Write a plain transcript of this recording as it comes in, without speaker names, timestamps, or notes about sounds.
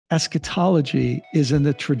Eschatology is in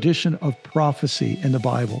the tradition of prophecy in the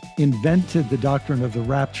Bible, invented the doctrine of the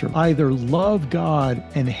rapture. Either love God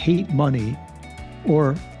and hate money,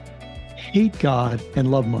 or hate God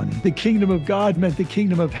and love money. The kingdom of God meant the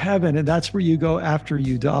kingdom of heaven, and that's where you go after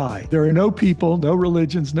you die. There are no people, no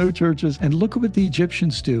religions, no churches. And look at what the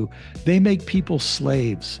Egyptians do. They make people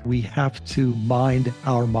slaves. We have to mind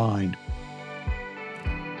our mind.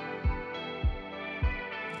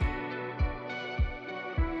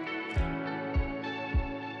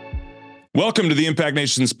 Welcome to the Impact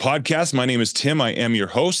Nations podcast. My name is Tim. I am your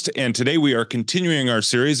host. And today we are continuing our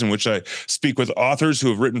series in which I speak with authors who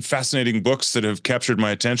have written fascinating books that have captured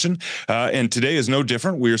my attention. And today is no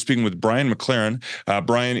different. We are speaking with Brian McLaren.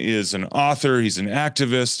 Brian is an author. He's an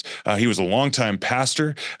activist. He was a longtime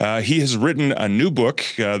pastor. He has written a new book,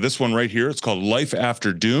 this one right here. It's called Life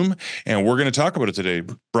After Doom. And we're going to talk about it today.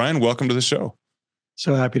 Brian, welcome to the show.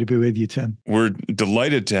 So happy to be with you, Tim. We're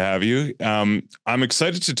delighted to have you. I'm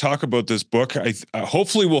excited to talk about this book.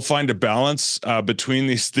 Hopefully we'll find a balance between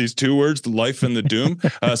these two words, the life and the doom,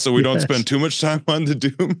 so we don't spend too much time on the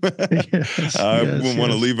doom. We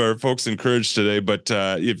want to leave our folks encouraged today, but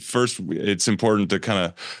first it's important to kind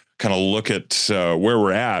of look at where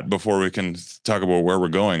we're at before we can talk about where we're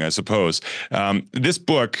going, I suppose. This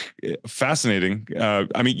book, fascinating.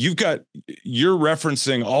 You're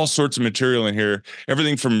referencing all sorts of material in here,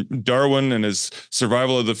 everything from Darwin and his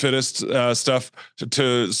survival of the fittest stuff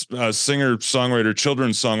to singer, songwriter,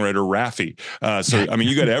 children's songwriter, Raffi.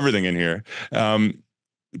 You got everything in here.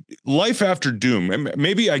 Life after doom.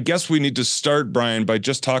 Maybe I guess we need to start, Brian, by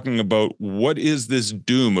just talking about what is this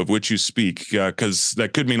doom of which you speak, because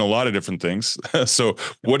that could mean a lot of different things. So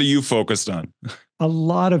what are you focused on? A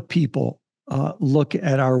lot of people look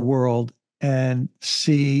at our world and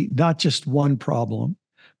see not just one problem,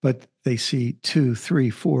 but they see 2, 3,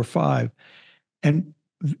 4, 5. And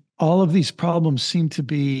all of these problems seem to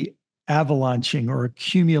be avalanching or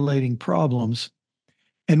accumulating problems.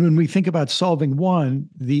 And when we think about solving one,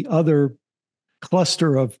 the other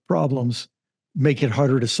cluster of problems make it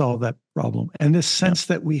harder to solve that problem. And this sense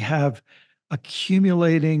that we have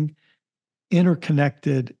accumulating,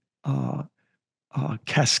 interconnected,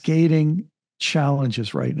 cascading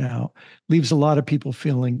challenges right now leaves a lot of people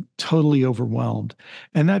feeling totally overwhelmed.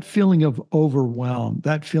 And that feeling of overwhelm,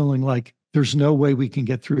 that feeling like there's no way we can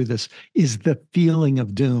get through this, is the feeling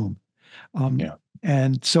of doom.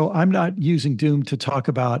 And so I'm not using doom to talk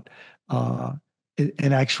about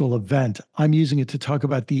an actual event. I'm using it to talk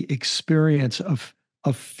about the experience of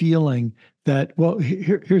feeling that, well,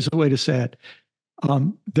 here's a way to say it.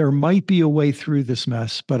 There might be a way through this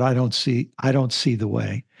mess, but I don't see the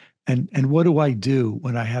way. And what do I do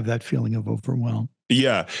when I have that feeling of overwhelm?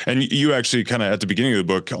 Yeah. And you actually kind of at the beginning of the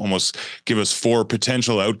book almost give us 4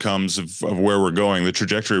 potential outcomes of where we're going, the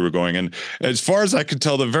trajectory we're going. And as far as I could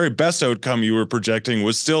tell, the very best outcome you were projecting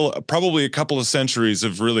was still probably a couple of centuries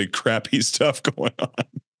of really crappy stuff going on.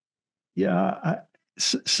 Yeah.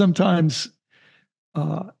 Sometimes,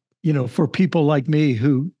 for people like me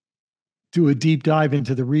who do a deep dive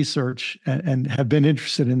into the research and have been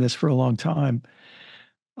interested in this for a long time,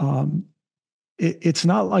 it's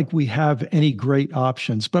not like we have any great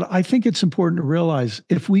options, but I think it's important to realize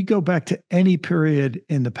if we go back to any period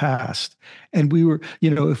in the past and we were,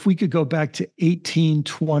 if we could go back to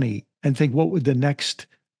 1820 and think what would the next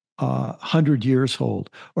 100 years hold,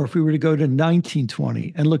 or if we were to go to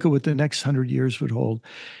 1920 and look at what the next 100 years would hold,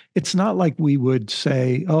 it's not like we would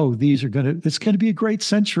say, oh, it's going to be a great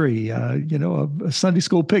century. A Sunday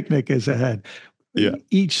school picnic is ahead. Yeah.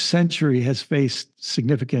 Each century has faced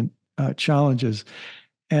significant challenges.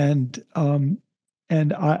 And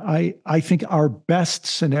I think our best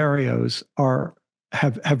scenarios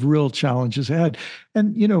have real challenges ahead.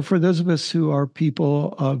 And, for those of us who are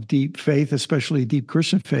people of deep faith, especially deep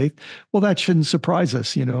Christian faith, well, that shouldn't surprise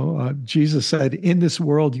us. Jesus said, in this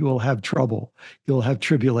world, you will have trouble, you'll have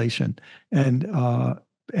tribulation. And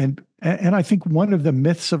I think one of the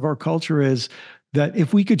myths of our culture is that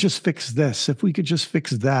if we could just fix this, if we could just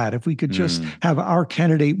fix that, if we could just have our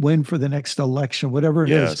candidate win for the next election, whatever it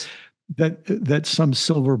is, that some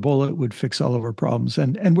silver bullet would fix all of our problems.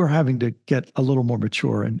 And we're having to get a little more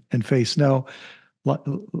mature and face, no,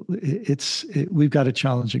 we've got a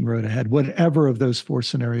challenging road ahead, whatever of those 4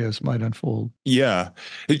 scenarios might unfold. Yeah.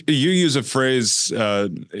 You use a phrase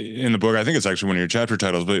in the book, I think it's actually one of your chapter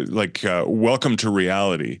titles, but like welcome to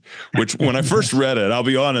reality, which when I first read it, I'll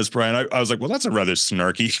be honest, Brian, I was like, well, that's a rather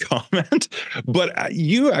snarky comment, but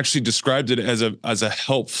you actually described it as a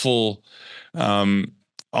helpful,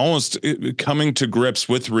 almost coming to grips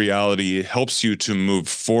with reality helps you to move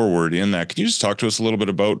forward in that. Can you just talk to us a little bit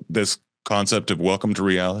about this concept of welcome to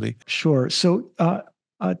reality? Sure. So,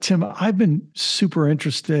 Tim, I've been super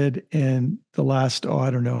interested in the last,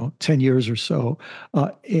 I don't know, 10 years or so,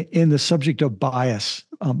 in the subject of biases.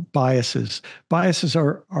 Biases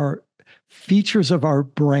are features of our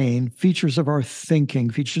brain, features of our thinking,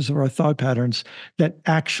 features of our thought patterns that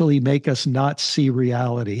actually make us not see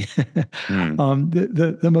reality. Hmm.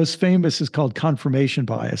 The most famous is called confirmation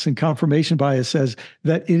bias. And confirmation bias says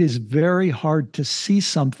that it is very hard to see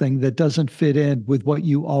something that doesn't fit in with what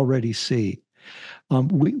you already see.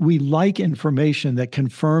 We like information that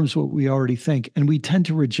confirms what we already think, and we tend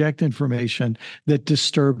to reject information that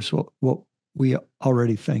disturbs what we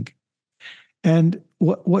already think. And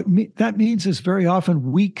that means is very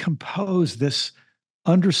often we compose this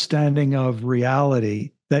understanding of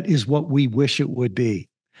reality that is what we wish it would be.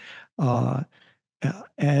 Uh,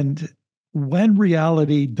 and when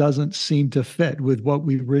reality doesn't seem to fit with what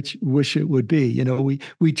we wish it would be,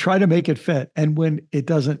 we try to make it fit, and when it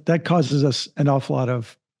doesn't, that causes us an awful lot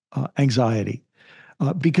of anxiety,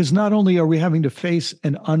 because not only are we having to face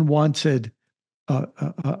an unwanted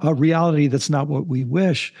a reality that's not what we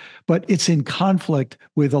wish, but it's in conflict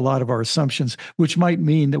with a lot of our assumptions, which might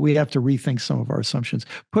mean that we have to rethink some of our assumptions.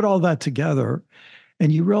 Put all that together,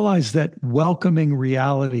 and you realize that welcoming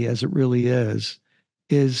reality as it really is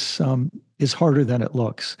harder than it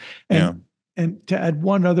looks. Yeah. And to add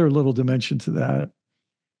one other little dimension to that,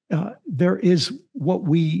 there is what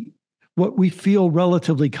we feel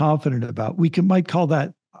relatively confident about. Might call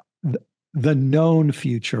that the known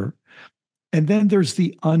future, and then there's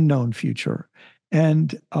the unknown future.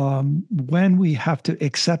 And when we have to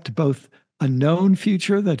accept both a known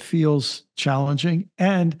future that feels challenging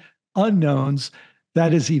and unknowns,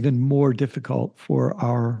 that is even more difficult for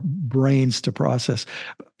our brains to process.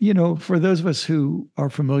 For those of us who are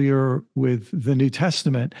familiar with the New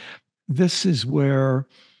Testament, this is where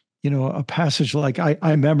a passage like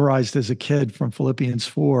I memorized as a kid from Philippians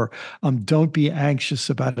 4, don't be anxious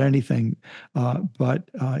about anything, but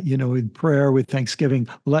in prayer with thanksgiving,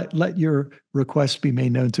 let your requests be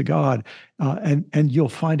made known to God, and you'll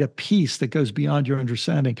find a peace that goes beyond your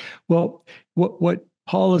understanding. Well, what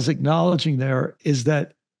Paul is acknowledging there is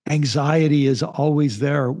that anxiety is always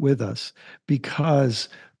there with us because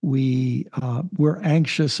we're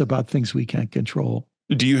anxious about things we can't control.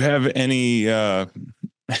 Do you have any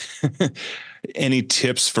any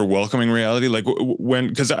tips for welcoming reality? Like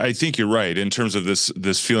because I think you're right in terms of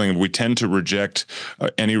this feeling of we tend to reject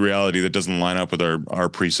any reality that doesn't line up with our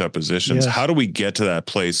presuppositions. Yes. How do we get to that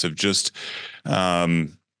place of just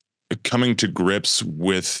coming to grips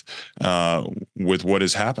with what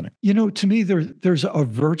is happening? To me, there's a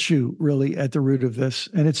virtue really at the root of this,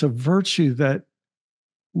 and it's a virtue that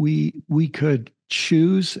we could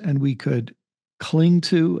choose, and we could cling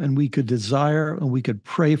to, and we could desire, and we could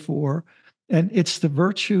pray for. And it's the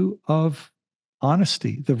virtue of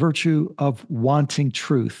honesty, the virtue of wanting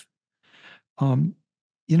truth. Um,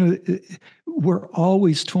 we're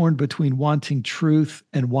always torn between wanting truth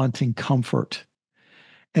and wanting comfort.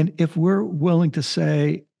 And if we're willing to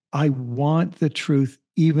say, I want the truth,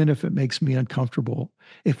 even if it makes me uncomfortable,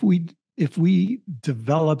 if we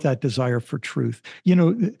develop that desire for truth,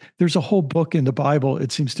 there's a whole book in the Bible,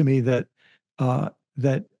 it seems to me, that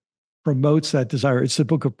promotes that desire. It's the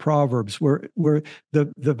book of Proverbs, where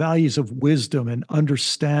the values of wisdom and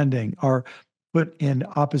understanding are put in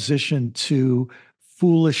opposition to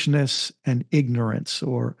foolishness and ignorance,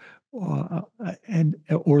 or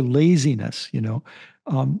laziness.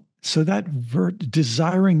 So that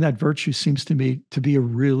desiring that virtue seems to me to be a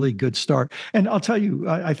really good start. And I'll tell you,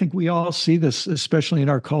 I think we all see this, especially in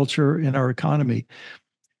our culture, in our economy.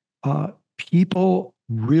 People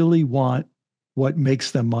really want what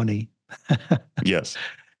makes them money. Yes.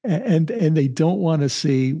 And they don't want to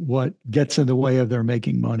see what gets in the way of their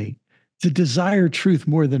making money. To desire truth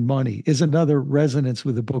more than money is another resonance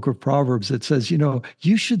with the book of Proverbs that says,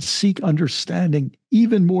 you should seek understanding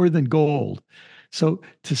even more than gold. So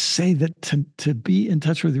to say that to be in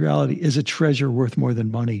touch with reality is a treasure worth more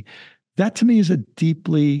than money, that to me is a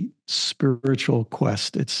deeply spiritual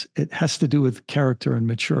quest. It has to do with character and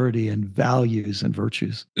maturity and values and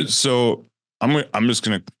virtues. So I'm just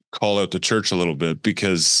going to call out the church a little bit,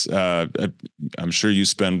 because I'm sure you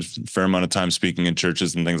spend a fair amount of time speaking in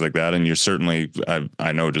churches and things like that. And you're certainly,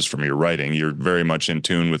 I know just from your writing, you're very much in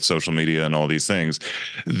tune with social media and all these things.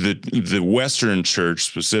 The Western church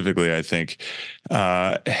specifically, I think,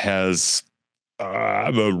 has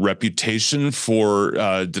a reputation for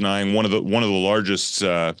denying one of the largest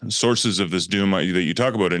sources of this doom that you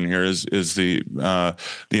talk about in here is the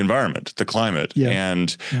environment, the climate,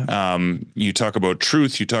 and you talk about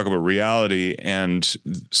truth, you talk about reality, and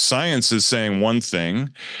science is saying one thing.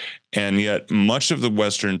 And yet much of the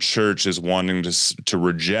Western church is wanting to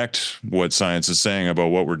reject what science is saying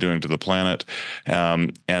about what we're doing to the planet.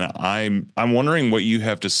 And I'm wondering what you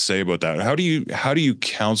have to say about that. How do you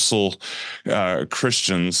counsel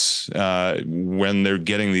Christians when they're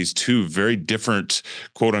getting these two very different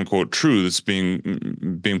quote unquote truths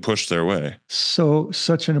being pushed their way? So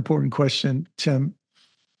such an important question, Tim.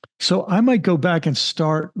 So I might go back and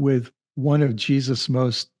start with one of Jesus'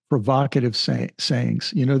 most provocative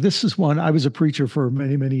sayings. This is one. I was a preacher for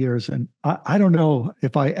many, many years, and I don't know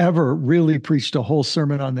if I ever really preached a whole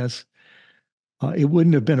sermon on this. It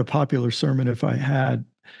wouldn't have been a popular sermon if I had.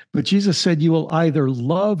 But Jesus said, you will either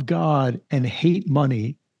love God and hate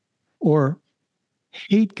money, or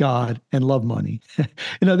hate God and love money.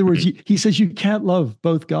 In other words, he says you can't love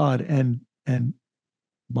both God and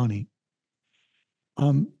money.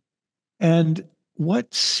 And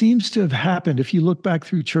what seems to have happened, if you look back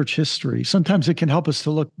through church history, sometimes it can help us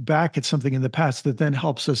to look back at something in the past that then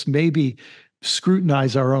helps us maybe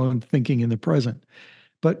scrutinize our own thinking in the present.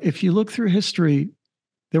 But if you look through history,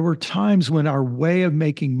 there were times when our way of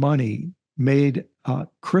making money made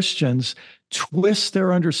Christians twist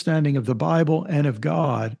their understanding of the Bible and of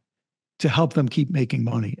God to help them keep making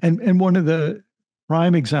money. And one of the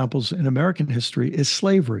prime examples in American history is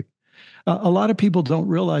slavery. A lot of people don't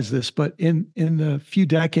realize this, but in the few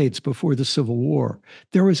decades before the Civil War,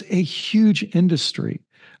 there was a huge industry.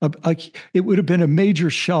 It would have been a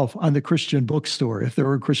major shelf on the Christian bookstore, if there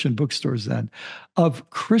were Christian bookstores then, of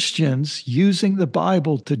Christians using the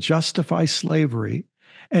Bible to justify slavery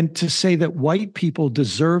and to say that white people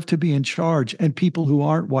deserve to be in charge and people who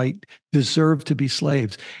aren't white deserve to be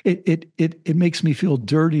slaves. It makes me feel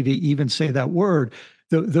dirty to even say that word.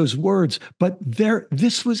 Those words, but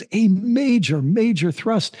this was a major, major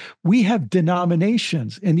thrust. We have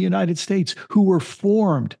denominations in the United States who were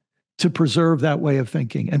formed to preserve that way of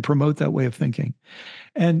thinking and promote that way of thinking.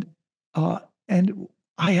 And I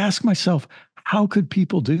ask myself, how could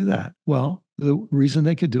people do that? Well, the reason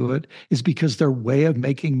they could do it is because their way of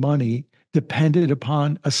making money depended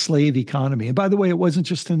upon a slave economy. And by the way, it wasn't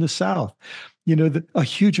just in the South. A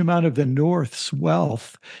huge amount of the North's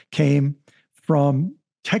wealth came from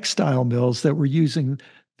textile mills that were using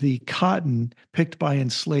the cotton picked by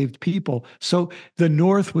enslaved people. So the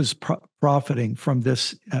North was profiting from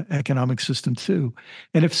this economic system too.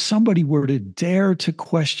 And if somebody were to dare to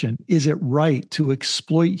question, is it right to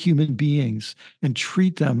exploit human beings and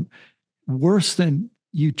treat them worse than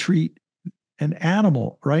you treat an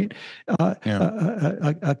animal, right?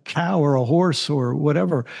 A cow or a horse or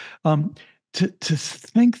whatever. To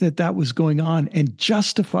think that was going on and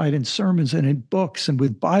justified in sermons and in books and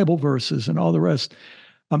with Bible verses and all the rest,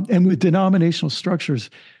 and with denominational structures,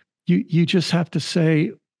 you just have to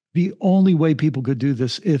say the only way people could do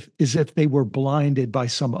this is if they were blinded by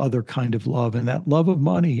some other kind of love, and that love of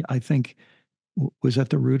money, I think, was at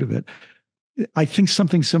the root of it. I think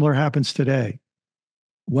something similar happens today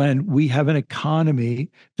when we have an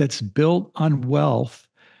economy that's built on wealth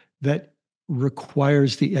that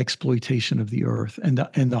requires the exploitation of the earth and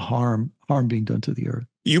the harm being done to the earth.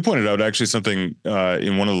 You pointed out actually something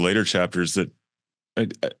in one of the later chapters that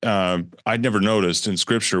I'd never noticed in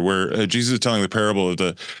Scripture, where Jesus is telling the parable of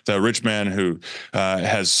the rich man who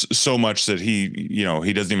has so much that he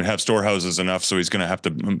doesn't even have storehouses enough, so he's going to have to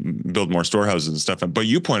build more storehouses and stuff. But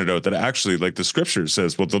you pointed out that actually, like the Scripture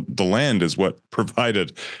says, well, the land is what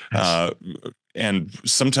provided, yes. And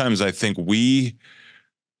sometimes I think we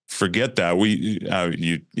forget that.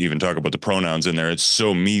 You even talk about the pronouns in there. It's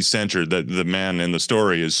so me-centered that the man in the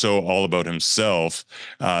story is so all about himself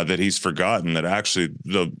that he's forgotten that actually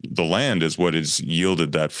the land is what has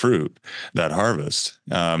yielded that fruit, that harvest.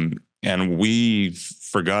 And we've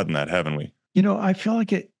forgotten that, haven't we? I feel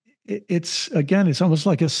like it's almost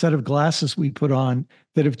like a set of glasses we put on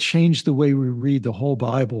that have changed the way we read the whole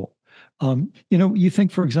Bible. You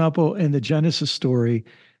think, for example, in the Genesis story,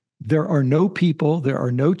 there are no people, there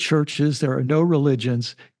are no churches, there are no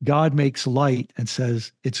religions. God makes light and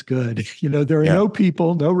says it's good. There are no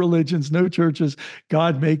people, no religions, no churches.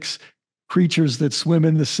 God makes creatures that swim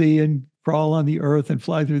in the sea and crawl on the earth and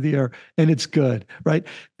fly through the air, and it's good, right?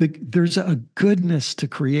 There's a goodness to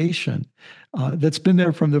creation that's been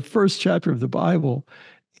there from the first chapter of the Bible.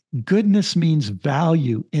 goodness means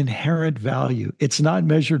value, inherent value. It's not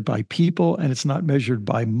measured by people and it's not measured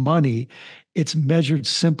by money. It's measured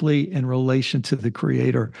simply in relation to the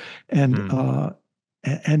Creator. And Mm.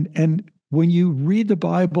 and when you read the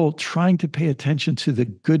Bible, trying to pay attention to the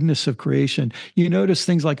goodness of creation, you notice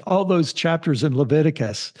things like all those chapters in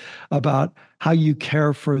Leviticus about how you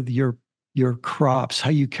care for your crops, how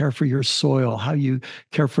you care for your soil, how you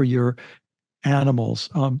care for your animals.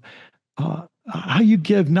 How you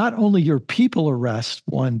give not only your people a rest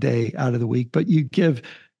one day out of the week, but you give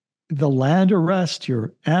the land a rest,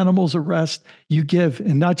 your animals a rest. You give,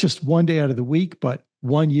 and not just one day out of the week, but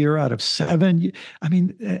 1 year out of 7. I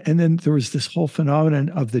mean, and then there was this whole phenomenon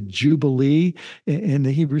of the Jubilee in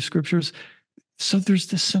the Hebrew scriptures. So there's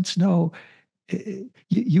this sense, no,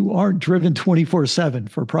 you aren't driven 24/7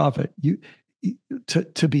 for profit.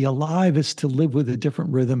 To be alive is to live with a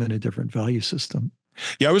different rhythm and a different value system.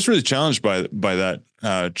 Yeah, I was really challenged by that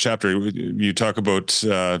chapter. You talk about.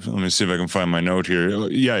 Let me see if I can find my note here.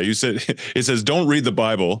 Yeah, you said it says don't read the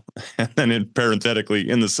Bible, and then in parenthetically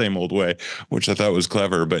in the same old way, which I thought was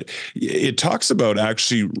clever. But it talks about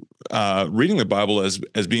actually reading the Bible as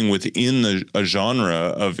being within a genre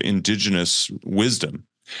of indigenous wisdom,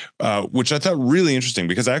 which I thought really interesting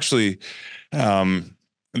because actually.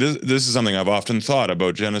 This is something I've often thought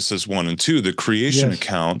about Genesis 1 and 2, the creation Yes.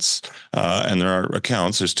 accounts, and there are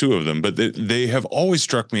accounts, there's two of them, but they have always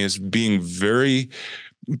struck me as being very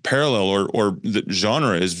parallel or the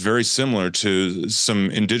genre is very similar to some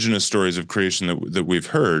indigenous stories of creation that we've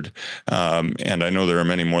heard. And I know there are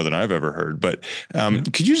many more than I've ever heard, but Yeah.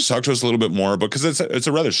 could you just talk to us a little bit more? Because it's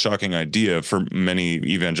a rather shocking idea for many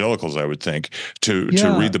evangelicals, I would think, to read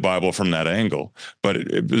Yeah. the Bible from that angle. But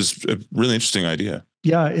it was a really interesting idea.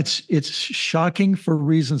 Yeah, it's shocking for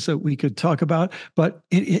reasons that we could talk about, but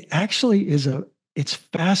it actually is it's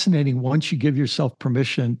fascinating once you give yourself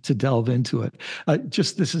permission to delve into it.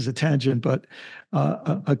 Just this is a tangent, but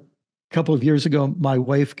a couple of years ago, my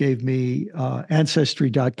wife gave me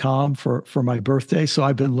ancestry.com for my birthday, so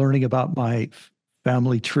I've been learning about my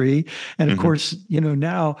family tree, and of Mm-hmm. course,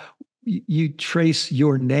 now you trace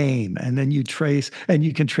your name, and then you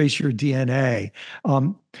can trace your DNA.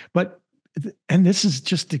 But and this is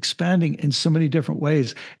just expanding in so many different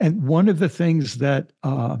ways. And one of the things that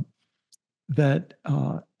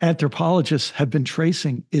anthropologists have been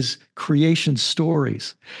tracing is creation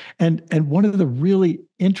stories, and one of the really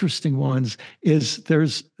interesting ones is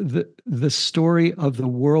there's the story of the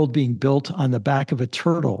world being built on the back of a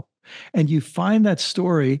turtle. And you find that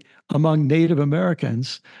story among Native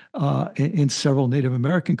Americans in several Native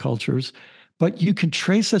American cultures, but you can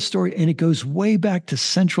trace that story, and it goes way back to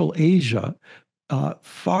Central Asia,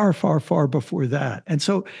 far, far, far before that. And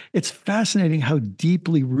so it's fascinating how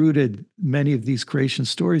deeply rooted many of these creation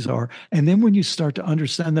stories are. And then when you start to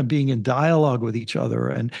understand them being in dialogue with each other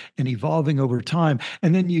and evolving over time,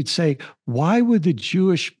 and then you'd say, why would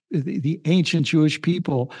the ancient Jewish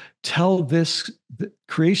people tell this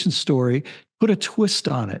creation story? Put a twist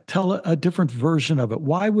on it, tell a different version of it.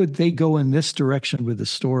 Why would they go in this direction with the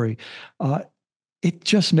story? It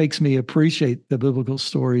just makes me appreciate the biblical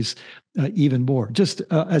stories even more. Just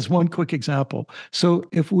as one quick example. So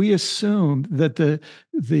if we assume that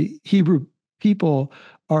the Hebrew people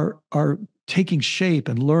are taking shape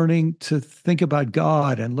and learning to think about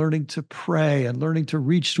God and learning to pray and learning to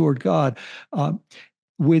reach toward God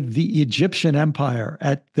with the Egyptian empire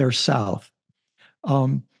at their south.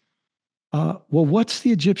 Well, what's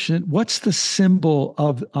the symbol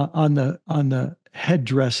of on the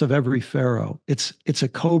headdress of every pharaoh? It's a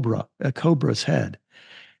cobra's head.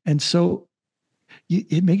 And so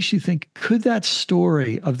it makes you think, could that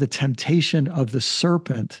story of the temptation of the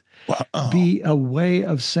serpent Wow. be a way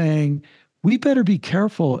of saying, we better be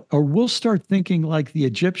careful, or we'll start thinking like the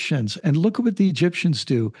Egyptians? And look at what the Egyptians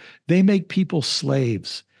do. They make people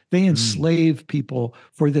slaves. They Mm. enslave people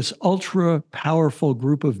for this ultra powerful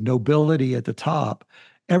group of nobility at the top.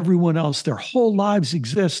 Everyone else, their whole lives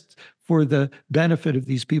exist for the benefit of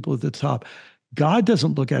these people at the top. God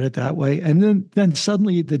doesn't look at it that way. And then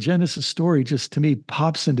suddenly the Genesis story just to me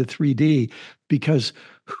pops into 3D, because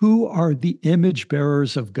who are the image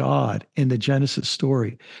bearers of God in the Genesis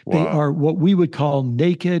story? They Wow. are what we would call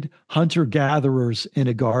naked hunter gatherers in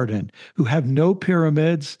a garden who have no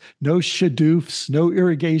pyramids, no shadoofs, no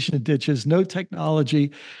irrigation ditches, no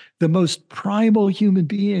technology. The most primal human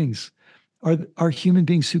beings are human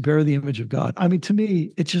beings who bear the image of God. I mean, to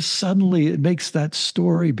me, it makes that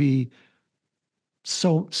story be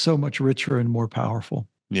so much richer and more powerful.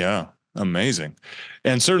 Yeah. Amazing.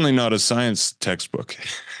 And certainly not a science textbook.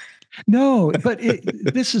 No, but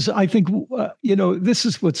this is, I think, this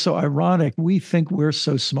is what's so ironic. We think we're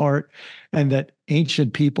so smart and that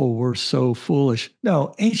ancient people were so foolish.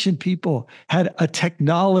 No, ancient people had a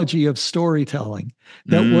technology of storytelling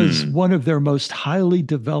that was Mm. one of their most highly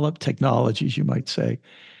developed technologies, you might say.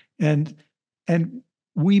 And and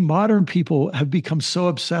we modern people have become so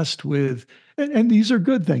obsessed with, and these are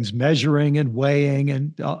good things, measuring and weighing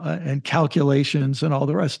and calculations and all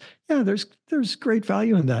the rest. Yeah, there's great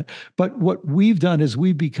value in that. But what we've done is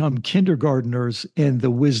we've become kindergarteners in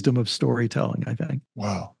the wisdom of storytelling, I think.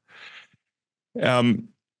 Wow. Um,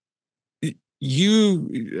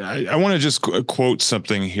 I want to just quote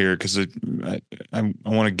something here because I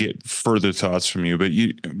want to get further thoughts from you. But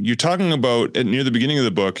you're talking about near the beginning of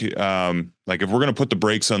the book, like if we're going to put the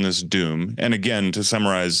brakes on this doom. And again, to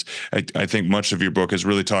summarize, I think much of your book is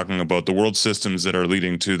really talking about the world systems that are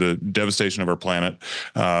leading to the devastation of our planet,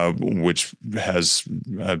 which has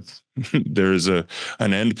there is an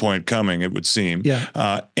end point coming, it would seem,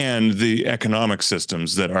 Yeah. and the economic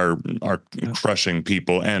systems that are Yeah. crushing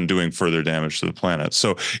people and doing further damage to the planet.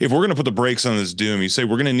 So if we're going to put the brakes on this doom, you say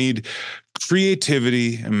we're going to need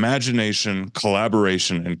creativity, imagination,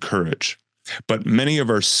 collaboration, and courage. But many of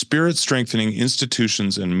our spirit strengthening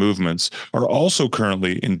institutions and movements are also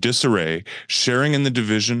currently in disarray, sharing in the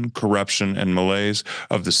division, corruption, and malaise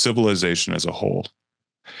of the civilization as a whole.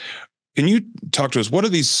 Can you talk to us? What are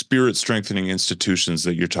these spirit strengthening institutions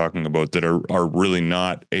that you're talking about that are really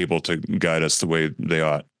not able to guide us the way they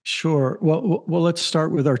ought? Sure. Well, let's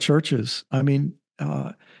start with our churches. I mean,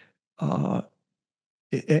 uh,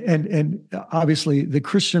 and obviously the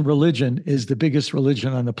Christian religion is the biggest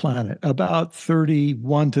religion on the planet. About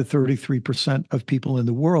 31 to 33% of people in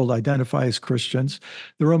the world identify as Christians.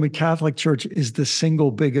 The Roman Catholic Church is the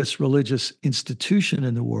single biggest religious institution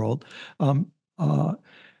in the world. Um, uh,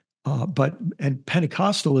 and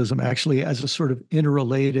Pentecostalism actually, as a sort of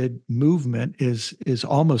interrelated movement, is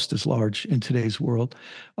almost as large in today's world.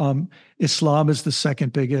 Islam is the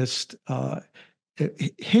second biggest.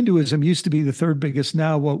 Hinduism used to be the third biggest.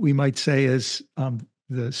 Now, what we might say is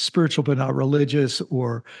the spiritual but not religious,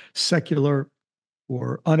 or secular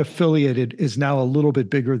or unaffiliated, is now a little bit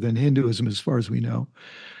bigger than Hinduism as far as we know.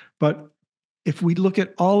 But if we look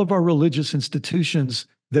at all of our religious institutions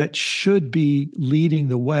that should be leading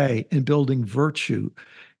the way in building virtue,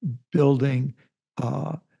 building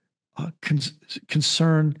uh,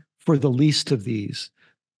 concern for the least of these,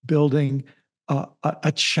 building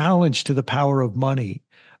a challenge to the power of money,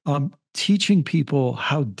 teaching people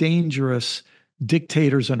how dangerous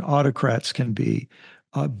dictators and autocrats can be,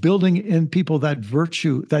 building in people that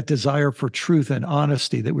virtue, that desire for truth and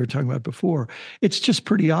honesty that we were talking about before. It's just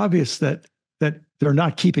pretty obvious that they're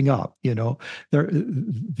not keeping up. The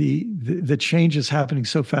change is happening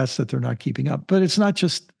so fast that they're not keeping up. But it's not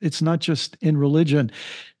just in religion.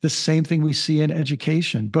 The same thing we see in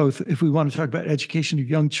education, both if we want to talk about education of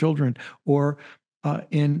young children or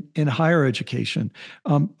in higher education.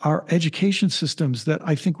 Our education systems that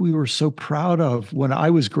I think we were so proud of when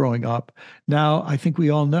I was growing up, now I think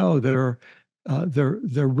we all know they're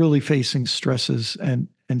really facing stresses and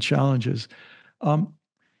challenges.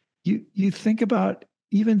 You think about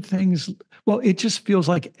even things. Well, it just feels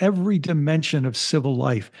like every dimension of civil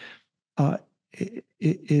life uh,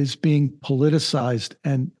 is being politicized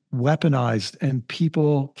and weaponized, and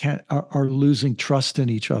people are losing trust in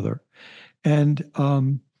each other, and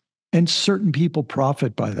certain people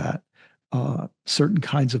profit by that. Certain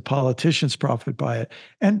kinds of politicians profit by it,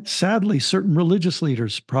 and sadly, certain religious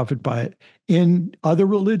leaders profit by it in other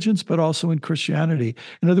religions, but also in Christianity.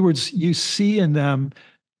 In other words, you see in them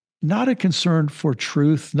not a concern for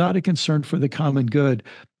truth, not a concern for the common good,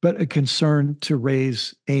 but a concern to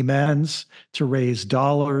raise amens, to raise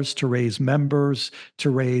dollars, to raise members,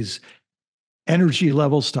 to raise energy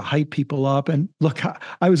levels, to hype people up. And look,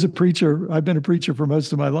 I was a preacher. I've been a preacher for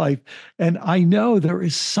most of my life. And I know there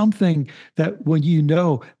is something that when you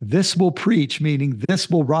know this will preach, meaning this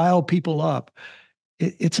will rile people up,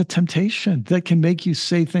 it's a temptation that can make you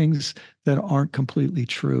say things that aren't completely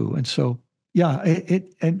true. And so, yeah,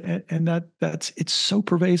 that's it's so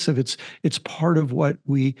pervasive. It's part of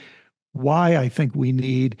why I think we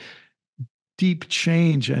need deep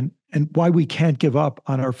change, and why we can't give up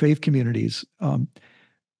on our faith communities,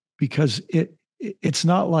 because it's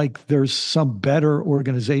not like there's some better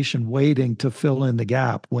organization waiting to fill in the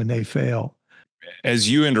gap when they fail. As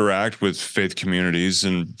you interact with faith communities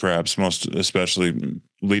and perhaps most especially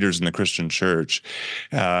leaders in the Christian church,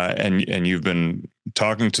 and you've been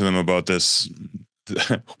talking to them about this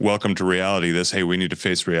welcome to reality, this, hey, we need to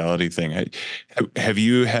face reality thing. Have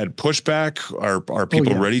you had pushback? Are Oh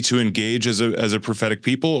people yeah. ready to engage as a prophetic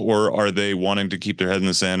people, or are they wanting to keep their head in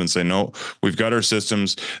the sand and say, no, we've got our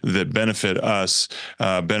systems that benefit us,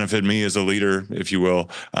 benefit me as a leader, if you will,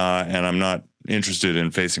 and I'm not interested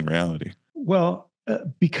in facing reality? Well,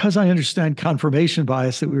 because I understand confirmation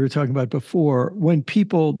bias that we were talking about before, when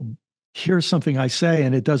people hear something I say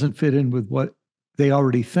and it doesn't fit in with what they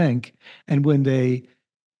already think, and when they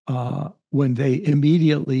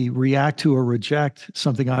immediately react to or reject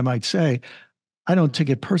something I might say, I don't take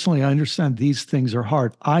it personally. I understand these things are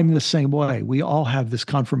hard. I'm the same way. We all have this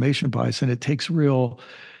confirmation bias, and it takes real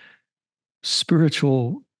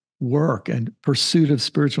spiritual work and pursuit of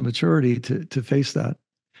spiritual maturity to face that.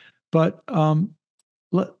 But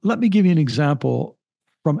let me give you an example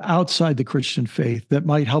from outside the Christian faith that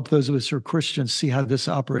might help those of us who are Christians see how this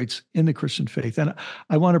operates in the Christian faith. And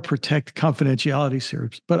I want to protect confidentialities here,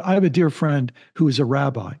 but I have a dear friend who is a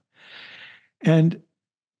rabbi. And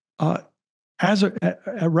uh, as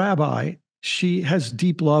a rabbi, she has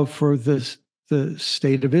deep love for the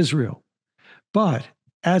state of Israel. But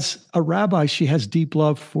as a rabbi, she has deep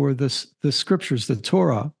love for the scriptures, the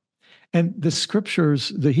Torah. And the scriptures,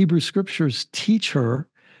 the Hebrew scriptures, teach her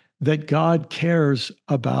that God cares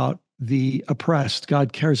about the oppressed.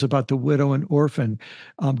 God cares about the widow and orphan.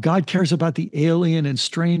 God cares about the alien and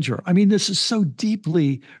stranger. I mean, this is so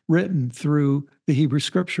deeply written through the Hebrew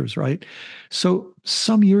scriptures, right? So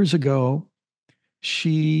some years ago,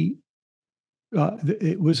 she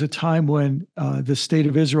it was a time when the state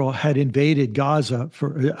of Israel had invaded Gaza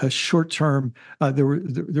for a short term. There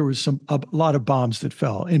was a lot of bombs that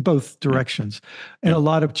fell in both directions, and Yeah. a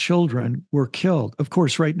lot of children were killed. Of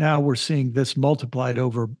course, right now we're seeing this multiplied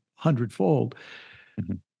over hundredfold.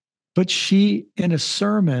 Mhm. But she, in a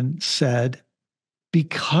sermon, said,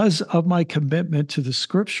 "Because of my commitment to the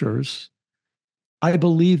scriptures, I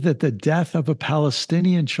believe that the death of a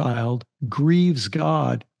Palestinian child grieves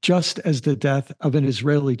God just as the death of an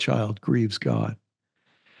Israeli child grieves God."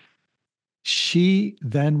 She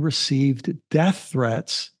then received death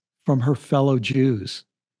threats from her fellow Jews,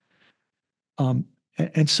 and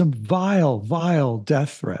some vile, vile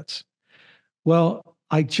death threats. Well,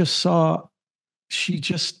 I just saw she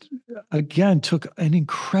just again took an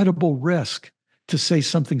incredible risk to say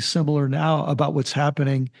something similar now about what's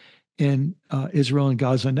happening in Israel and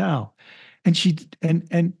Gaza now. And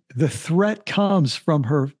the threat comes from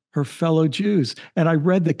her fellow Jews. And I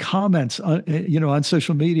read the comments on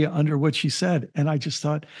social media under what she said, and I just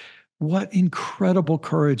thought, what incredible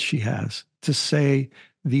courage she has to say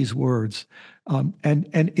these words.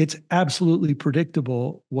 And it's absolutely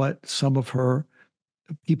predictable what some of her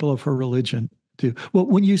people of her religion do. Well,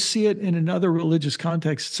 when you see it in another religious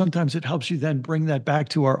context, sometimes it helps you then bring that back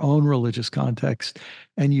to our own religious context,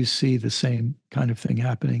 and you see the same kind of thing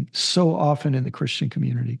happening so often in the Christian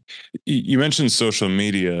community. You mentioned social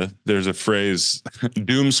media. There's a phrase,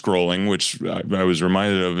 doom scrolling, which I was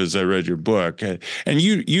reminded of as I read your book, and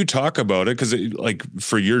you talk about it because, like,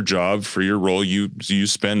 for your job, for your role, you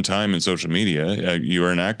spend time in social media. You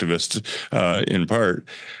are an activist in part,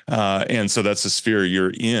 and so that's the sphere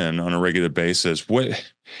you're in on a regular basis. It's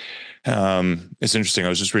interesting. I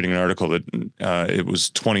was just reading an article that it was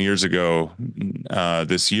 20 years ago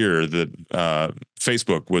this year that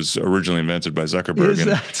Facebook was originally invented by Zuckerberg. Is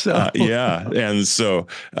that so? Yeah, and so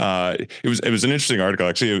it was an interesting article.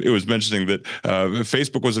 Actually, it was mentioning that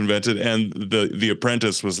Facebook was invented and the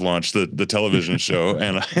Apprentice was launched, the television show,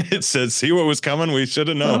 and it said, "See what was coming? We should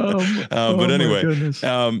have known." But Oh my anyway, goodness.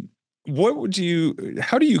 how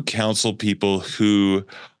do you counsel people who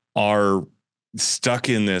are stuck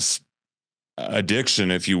in this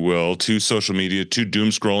addiction, if you will, to social media, to doom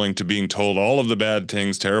scrolling, to being told all of the bad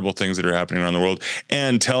things, terrible things that are happening around the world,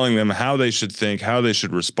 and telling them how they should think, how they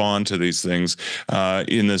should respond to these things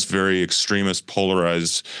in this very extremist,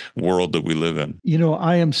 polarized world that we live in?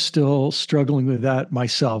 I am still struggling with that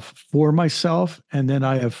myself, for myself. And then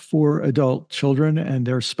I have 4 adult children and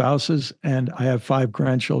their spouses, and I have 5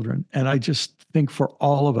 grandchildren. And I just think for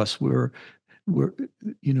all of us,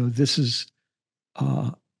 this is,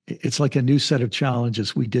 it's like a new set of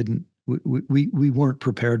challenges we weren't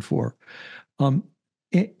prepared for.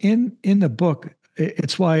 In the book,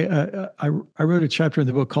 it's why I wrote a chapter in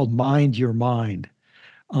the book called "Mind Your Mind."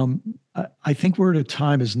 I think we're at a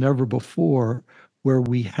time as never before where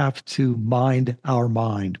we have to mind our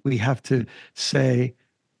mind. We have to say,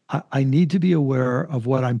 I need to be aware of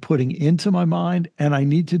what I'm putting into my mind, and I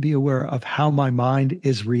need to be aware of how my mind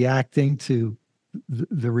is reacting to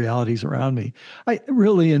the realities around me. I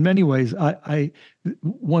really, in many ways,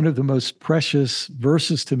 one of the most precious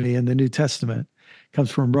verses to me in the New Testament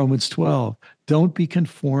comes from Romans 12. Don't be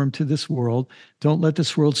conformed to this world. Don't let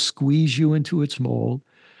this world squeeze you into its mold,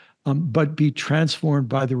 but be transformed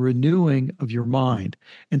by the renewing of your mind.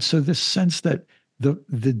 And so this sense that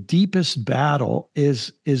the deepest battle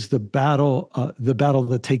is the battle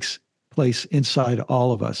that takes place inside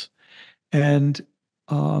all of us. And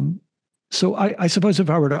so I suppose if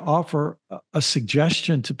I were to offer a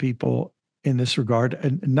suggestion to people in this regard,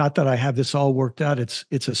 and not that I have this all worked out, it's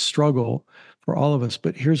a struggle for all of us,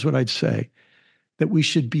 but here's what I'd say: that we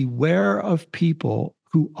should beware of people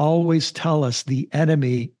who always tell us the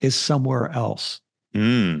enemy is somewhere else.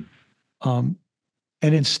 Mm. And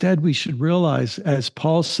instead, we should realize, as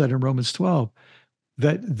Paul said in Romans 12,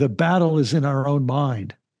 that the battle is in our own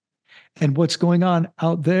mind. And what's going on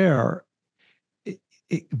out there,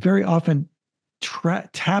 it very often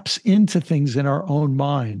taps into things in our own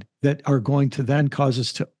mind that are going to then cause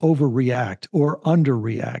us to overreact or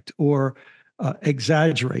underreact or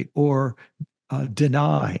exaggerate or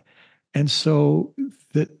deny. And so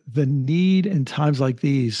the need in times like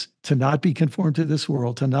these to not be conformed to this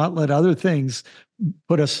world, to not let other things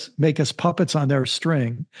make us puppets on their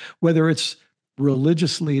string, whether it's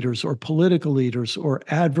religious leaders or political leaders or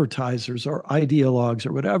advertisers or ideologues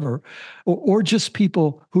or whatever, or just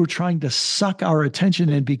people who are trying to suck our attention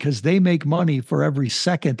in because they make money for every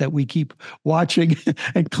second that we keep watching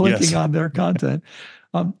and clicking on their content,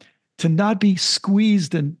 to not be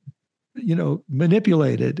squeezed and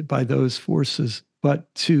manipulated by those forces,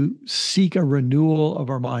 but to seek a renewal of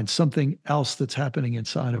our mind, something else that's happening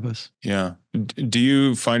inside of us. Yeah. Do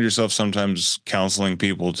you find yourself sometimes counseling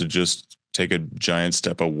people to just take a giant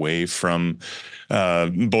step away from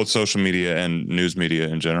both social media and news media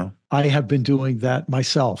in general? I have been doing that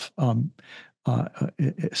myself,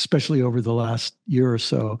 especially over the last year or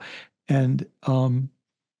so. And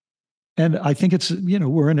I think it's,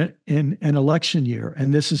 we're in an election year,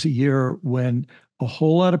 and this is a year when a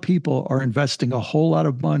whole lot of people are investing a whole lot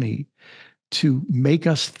of money to make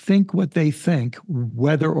us think what they think,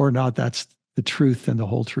 whether or not that's the truth and the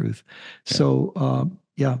whole truth. Yeah. So,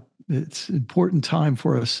 it's an important time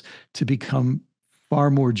for us to become far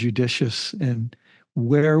more judicious in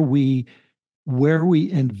where we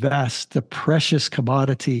invest the precious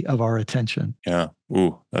commodity of our attention. Yeah.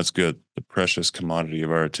 Ooh, that's good. The precious commodity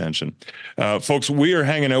of our attention. Folks, we are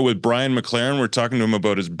hanging out with Brian McLaren. We're talking to him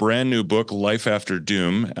about his brand new book, Life After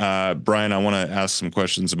Doom. Brian, I want to ask some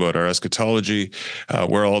questions about our eschatology,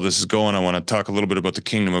 where all this is going. I want to talk a little bit about the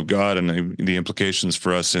kingdom of God and the implications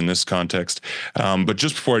for us in this context. But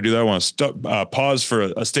just before I do that, I want to pause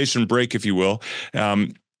for a station break, if you will.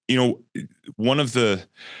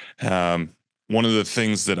 One of the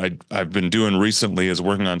things that I've been doing recently is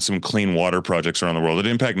working on some clean water projects around the world. At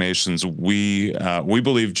Impact Nations, we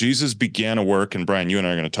believe Jesus began a work, and Brian, you and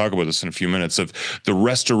I are going to talk about this in a few minutes, of the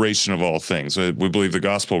restoration of all things. We believe the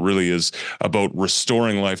gospel really is about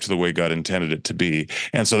restoring life to the way God intended it to be.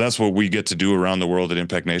 And so that's what we get to do around the world at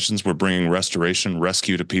Impact Nations. We're bringing restoration,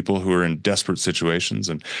 rescue to people who are in desperate situations.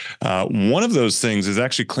 And one of those things is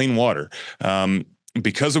actually clean water.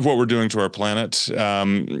 Because of what we're doing to our planet,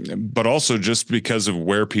 but also just because of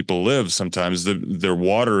where people live, sometimes their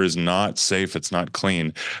water is not safe. It's not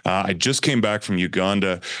clean. I just came back from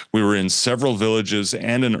Uganda. We were in several villages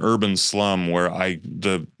and an urban slum where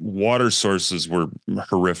the water sources were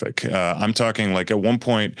horrific. I'm talking like at one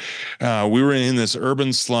point, we were in this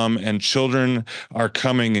urban slum and children are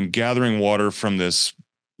coming and gathering water from this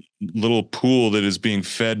little pool that is being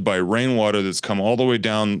fed by rainwater that's come all the way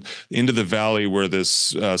down into the valley where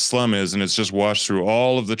this slum is, and it's just washed through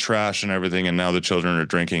all of the trash and everything, and now the children are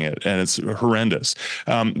drinking it, and it's horrendous.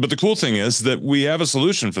 But the cool thing is that we have a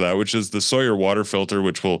solution for that, which is the Sawyer water filter,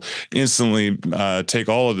 which will instantly take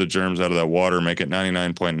all of the germs out of that water, make it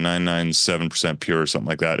 99.997% pure or something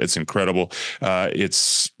like that. It's incredible.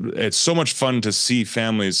 It's so much fun to see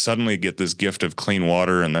families suddenly get this gift of clean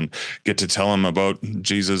water and then get to tell them about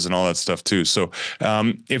Jesus and all that stuff too. So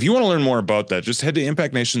if you want to learn more about that, just head to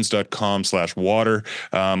impactnations.com/water.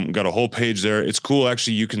 Got a whole page there. It's cool.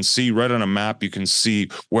 Actually, you can see right on a map, you can see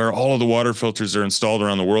where all of the water filters are installed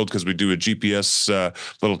around the world, because we do a GPS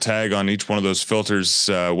little tag on each one of those filters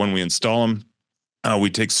when we install them.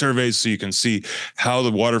 We take surveys so you can see how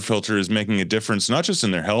the water filter is making a difference, not just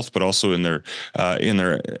in their health, but also in their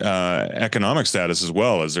economic status as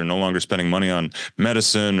well, as they're no longer spending money on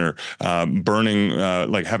medicine or burning,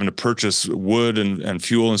 like having to purchase wood and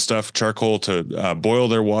fuel and stuff, charcoal to boil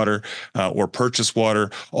their water or purchase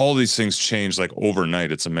water. All these things change like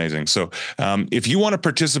overnight. It's amazing. So if you want to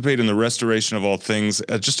participate in the restoration of all things,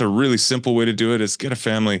 just a really simple way to do it is get a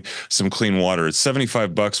family some clean water. It's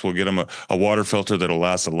 $75. We'll get them a water filter shelter that'll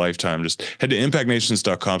last a lifetime. Just head to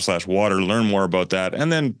impactnations.com/water, learn more about that,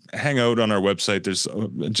 and then hang out on our website. There's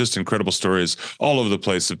just incredible stories all over the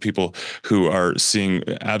place of people who are seeing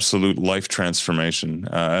absolute life transformation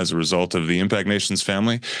as a result of the Impact Nations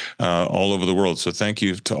family all over the world. So thank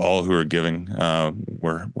you to all who are giving.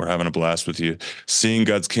 We're having a blast with you, seeing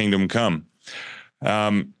God's kingdom come.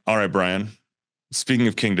 All right, Brian. Speaking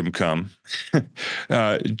of kingdom come,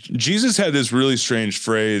 Jesus had this really strange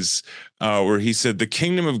phrase where he said, "The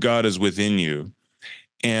kingdom of God is within you."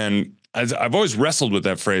 And I've always wrestled with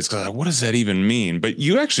that phrase because what does that even mean? But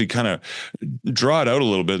you actually kind of draw it out a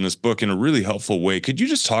little bit in this book in a really helpful way. Could you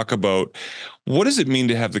just talk about what does it mean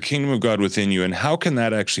to have the kingdom of God within you, and how can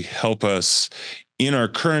that actually help us in our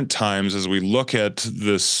current times as we look at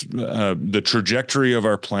this, the trajectory of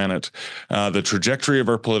our planet, the trajectory of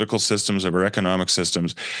our political systems, of our economic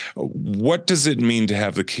systems? What does it mean to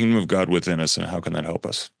have the kingdom of God within us, and how can that help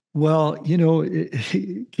us? Well,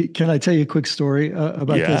 can I tell you a quick story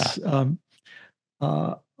about this?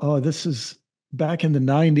 This is back in the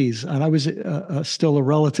 90s, and I was still a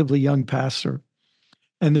relatively young pastor.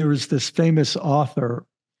 And there was this famous author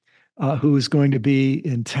who was going to be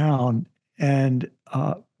in town. And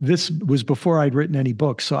this was before I'd written any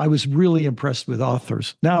books. So I was really impressed with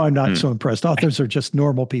authors. Now I'm not so impressed. Authors are just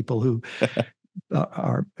normal people who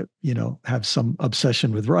are, have some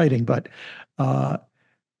obsession with writing. But I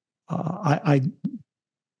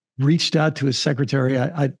reached out to his secretary.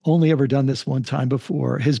 I'd only ever done this one time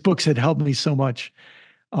before. His books had helped me so much.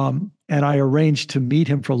 And I arranged to meet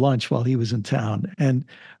him for lunch while he was in town. And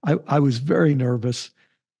I was very nervous.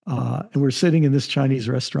 And we're sitting in this Chinese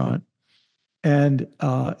restaurant. And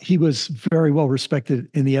he was very well respected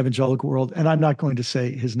in the evangelical world. And I'm not going to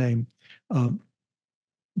say his name.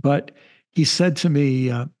 But he said to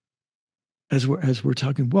me, as we're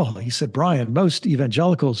talking, well, he said, "Brian, most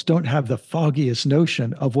evangelicals don't have the foggiest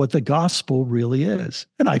notion of what the gospel really is."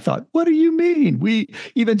 And I thought, what do you mean? We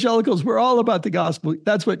evangelicals, we're all about the gospel.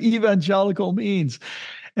 That's what evangelical means.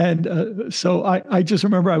 And so I just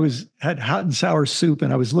remember had hot and sour soup,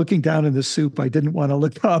 and I was looking down in the soup. I didn't want to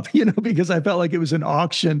look up, because I felt like it was an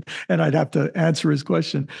auction and I'd have to answer his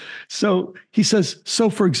question. So he says, "So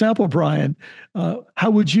for example, Brian, how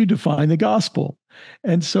would you define the gospel?"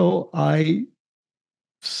 And so I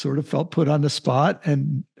sort of felt put on the spot,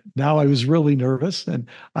 and now I was really nervous. And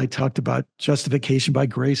I talked about justification by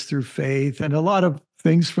grace through faith and a lot of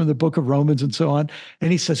things from the book of Romans and so on.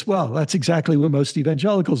 And he says, "Well, that's exactly what most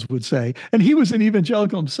evangelicals would say." And he was an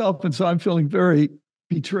evangelical himself. And so I'm feeling very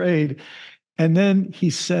betrayed. And then he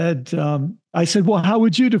said, I said, "Well, how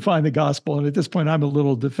would you define the gospel?" And at this point, I'm a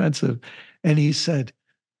little defensive. And he said,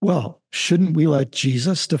 "Well, shouldn't we let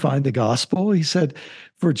Jesus define the gospel?" He said,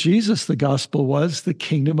 "For Jesus, the gospel was the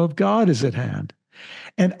kingdom of God is at hand."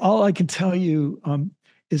 And all I can tell you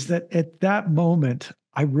is that at that moment,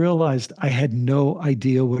 I realized I had no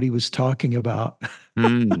idea what he was talking about.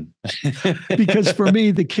 Because for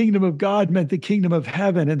me, the kingdom of God meant the kingdom of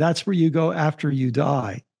heaven, and that's where you go after you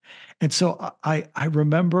die. And so I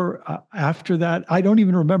remember after that, I don't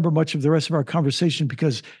even remember much of the rest of our conversation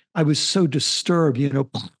because I was so disturbed, it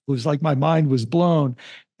was like my mind was blown.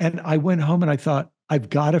 And I went home and I thought, I've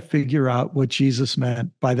got to figure out what Jesus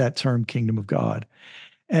meant by that term, kingdom of God.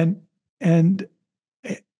 And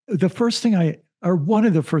the first thing one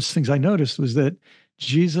of the first things I noticed was that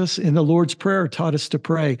Jesus in the Lord's Prayer taught us to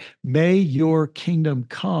pray, "May your kingdom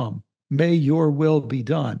come. May your will be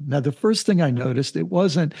done." Now, the first thing I noticed, it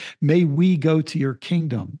wasn't, "May we go to your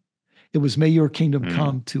kingdom." It was, "May your kingdom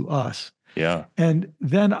come to us." Yeah. And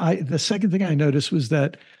then the second thing I noticed was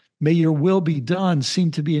that "May your will be done"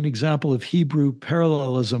 seemed to be an example of Hebrew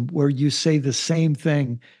parallelism where you say the same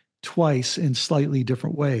thing twice in slightly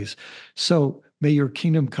different ways. So "May your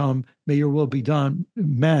kingdom come, may your will be done"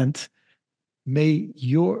 meant may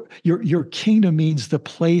your kingdom means the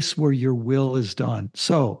place where your will is done.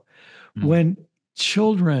 So when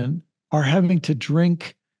children are having to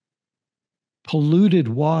drink polluted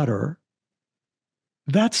water,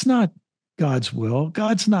 that's not God's will.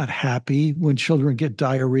 God's not happy when children get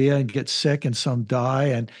diarrhea and get sick and some die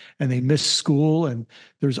and they miss school, and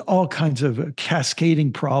there's all kinds of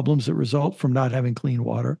cascading problems that result from not having clean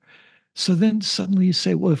water. So then suddenly you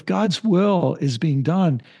say, well, if God's will is being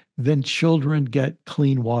done, then children get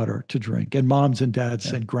clean water to drink, and moms and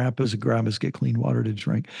dads and grandpas and grandmas get clean water to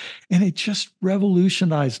drink. And it just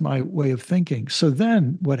revolutionized my way of thinking. So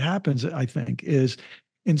then what happens, I think, is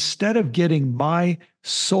instead of getting my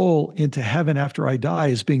soul into heaven after I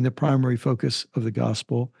die as being the primary focus of the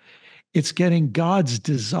gospel, it's getting God's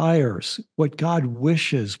desires, what God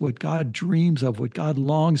wishes, what God dreams of, what God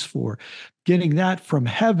longs for, getting that from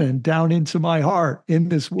heaven down into my heart in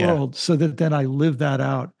this Yeah, world so that then I live that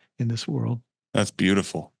out in this world. that's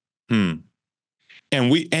beautiful. Hmm.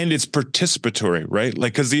 And it's participatory, right?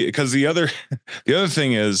 Like, because the other the other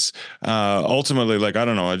thing is, ultimately, like, I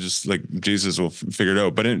don't know, I just like Jesus will figure it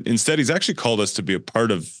out, but instead he's actually called us to be a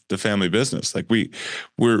part of the family business. Like,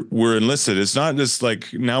 we're enlisted. It's not just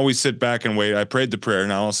like, now we sit back and wait. I prayed the prayer,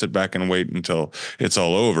 now I'll sit back and wait until it's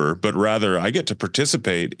all over, but rather I get to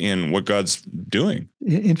participate in what God's doing.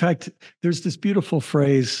 In fact, there's this beautiful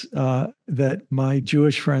phrase that my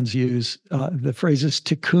Jewish friends use. The phrase is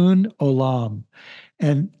tikkun olam.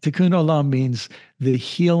 And tikkun olam means the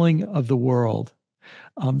healing of the world,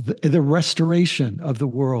 the restoration of the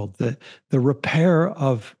world, the repair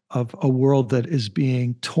of a world that is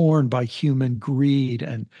being torn by human greed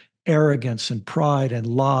and arrogance and pride and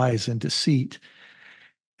lies and deceit.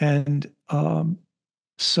 And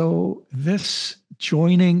so this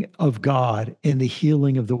joining of God in the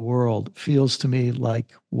healing of the world feels to me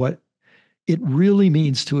like what it really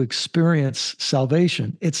means to experience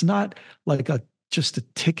salvation. It's not like a just a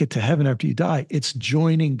ticket to heaven after you die. It's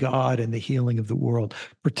joining God in the healing of the world,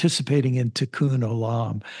 participating in tikkun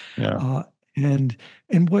olam. Yeah. Uh, and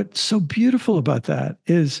and what's so beautiful about that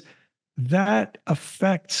is that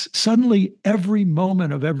affects suddenly every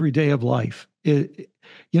moment of every day of life. I'm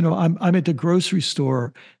at the grocery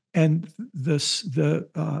store, and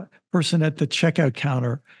the person at the checkout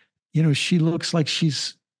counter, she looks like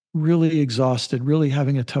she's really exhausted, really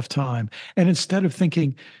having a tough time. And instead of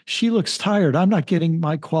thinking she looks tired, I'm not getting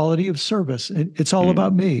my quality of service. It's all Mm,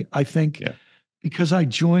 about me. I think yeah. because I'm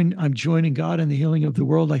joining God in the healing of the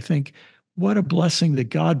world. I think what a blessing that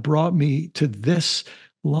God brought me to this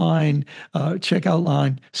line, checkout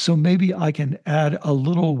line. So maybe I can add a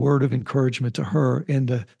little word of encouragement to her in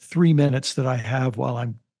the 3 minutes that I have while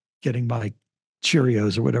I'm getting my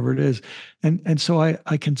Cheerios or whatever it is. And so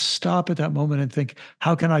I can stop at that moment and think,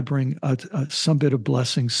 how can I bring some bit of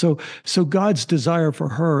blessing? So God's desire for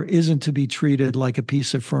her isn't to be treated like a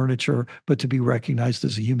piece of furniture, but to be recognized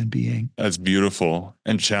as a human being. That's beautiful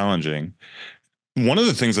and challenging. One of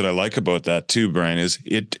the things that I like about that too, Brian, is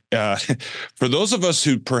for those of us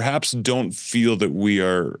who perhaps don't feel that we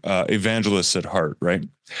are evangelists at heart, right?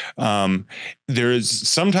 Um,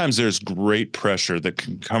 there's great pressure that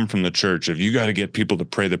can come from the church of, you got to get people to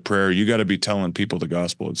pray the prayer, you got to be telling people the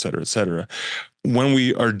gospel, et cetera, et cetera. When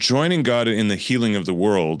we are joining God in the healing of the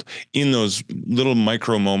world, in those little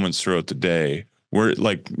micro moments throughout the day, we're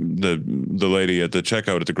like the lady at the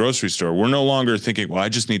checkout at the grocery store. We're no longer thinking, well, I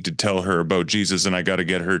just need to tell her about Jesus and I got to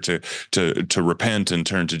get her to repent and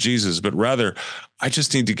turn to Jesus. But rather, I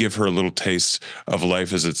just need to give her a little taste of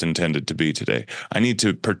life as it's intended to be today. I need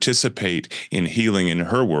to participate in healing in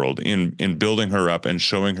her world, in building her up and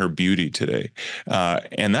showing her beauty today.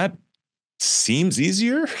 And that seems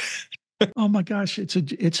easier. Oh my gosh, it's a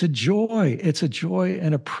joy. It's a joy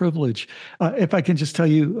and a privilege. If I can just tell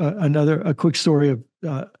you a quick story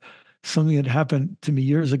of something that happened to me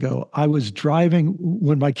years ago. I was driving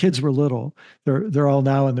when my kids were little. They're all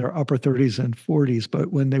now in their upper 30s and 40s,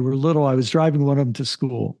 but when they were little, I was driving one of them to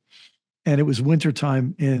school, and it was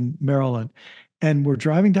wintertime in Maryland. And we're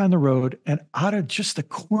driving down the road, and out of just the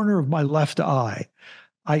corner of my left eye,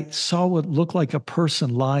 I saw what looked like a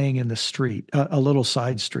person lying in the street, a little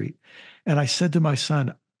side street. And I said to my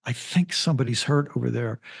son, I think somebody's hurt over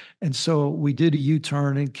there. And so we did a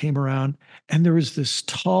U-turn and came around, and there was this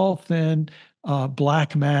tall, thin,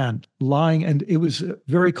 black man lying, and it was a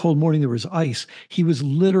very cold morning. There was ice. He was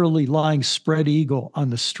literally lying spread eagle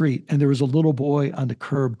on the street, and there was a little boy on the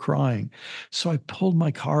curb crying. So I pulled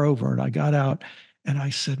my car over and I got out and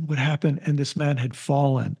I said, what happened? And this man had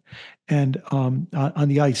fallen and on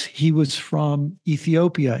the ice. He was from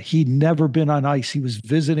Ethiopia. He'd never been on ice. He was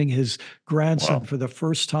visiting his grandson Wow. for the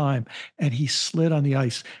first time, and he slid on the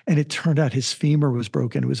ice. And it turned out his femur was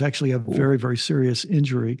broken. It was actually a Ooh. very, very serious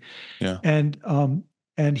injury. Yeah.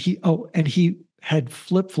 And he had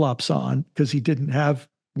flip flops on because he didn't have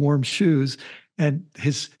warm shoes, and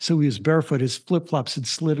so he was barefoot. His flip flops had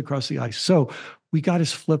slid across the ice. So we got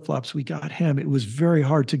his flip flops. We got him. It was very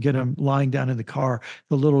hard to get him lying down in the car.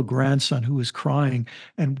 The little grandson who was crying,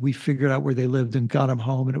 and we figured out where they lived and got him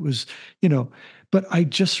home. And it was, but I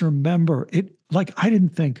just remember it. Like, I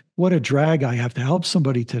didn't think, what a drag, I have to help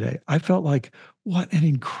somebody today. I felt like, what an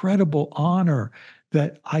incredible honor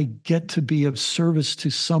that I get to be of service to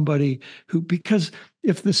somebody because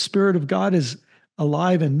if the Spirit of God is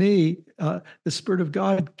alive in me, the Spirit of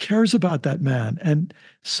God cares about that man. And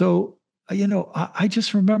so, I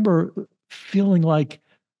just remember feeling like,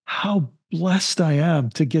 how blessed I am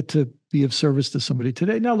to get to be of service to somebody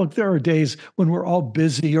today. Now, look, there are days when we're all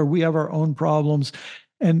busy or we have our own problems,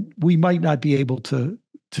 and we might not be able to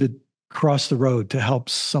cross the road to help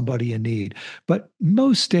somebody in need. But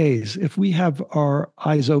most days, if we have our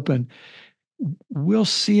eyes open, we'll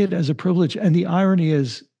see it as a privilege. And the irony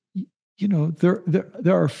is, there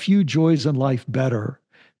are few joys in life better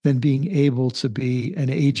than being able to be an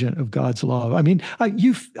agent of God's love. I mean,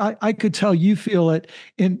 I could tell you feel it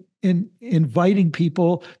in inviting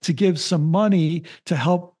people to give some money to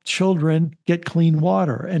help children get clean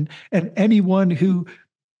water, and anyone who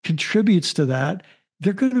contributes to that,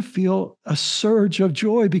 they're going to feel a surge of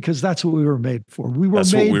joy because that's what we were made for.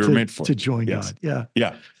 That's what we were made for. To join yes. God. Yeah.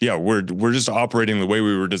 Yeah. Yeah. We're just operating the way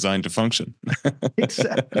we were designed to function.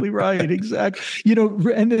 Exactly right. Exactly.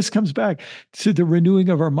 And this comes back to the renewing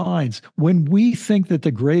of our minds. When we think that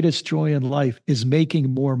the greatest joy in life is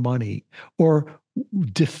making more money or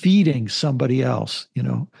defeating somebody else,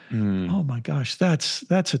 oh my gosh, that's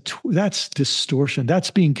distortion. That's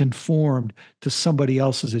being conformed to somebody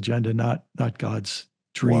else's agenda, not God's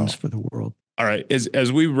dreams for the world. All right.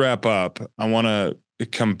 As we wrap up, I want to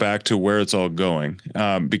come back to where it's all going,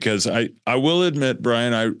 because I will admit,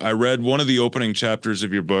 Brian, I read one of the opening chapters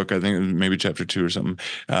of your book. I think it was maybe chapter 2 or something,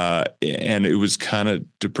 and it was kind of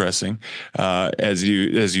depressing, as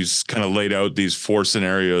you kind of laid out these 4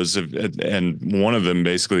 scenarios and one of them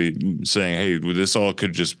basically saying, hey, this all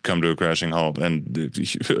could just come to a crashing halt and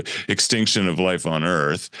the extinction of life on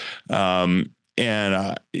Earth.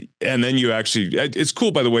 And then you actually, it's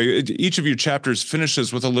cool, by the way, each of your chapters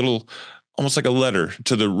finishes with a little, almost like a letter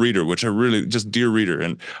to the reader, which I really just, dear reader.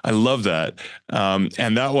 And I love that.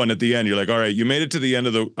 And that one at the end, you're like, all right, you made it to the end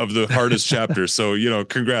of the hardest chapter. So,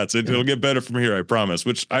 congrats. It'll get better from here, I promise,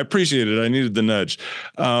 which I appreciated. I needed the nudge.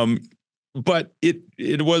 But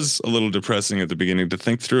it was a little depressing at the beginning to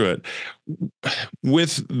think through it.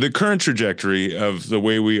 With the current trajectory of the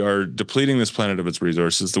way we are depleting this planet of its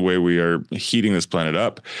resources, the way we are heating this planet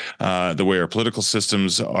up, the way our political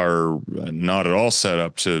systems are not at all set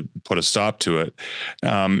up to put a stop to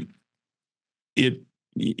it,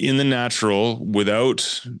 in the natural,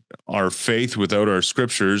 without our faith, without our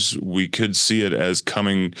scriptures, we could see it as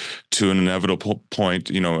coming to an inevitable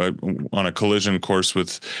point, on a collision course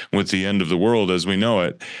with the end of the world as we know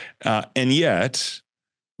it. And yet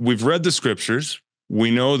we've read the scriptures.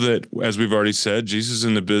 We know that, as we've already said, Jesus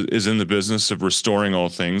is in the business of restoring all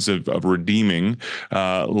things, of redeeming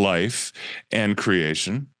life and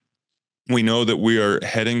creation. We know that we are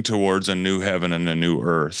heading towards a new heaven and a new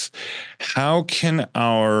earth. How can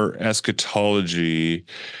our eschatology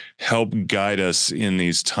help guide us in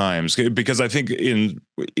these times? Because I think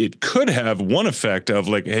it could have one effect of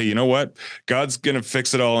like, hey, you know what? God's going to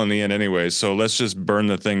fix it all in the end anyway. So let's just burn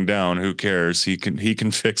the thing down. Who cares? He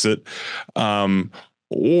can fix it.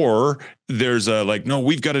 Or there's a like, no,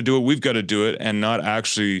 we've got to do it. We've got to do it, and not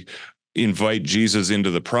actually invite Jesus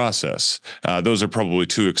into the process. Those are probably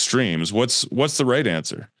 2 extremes. What's the right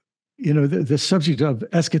answer? The subject of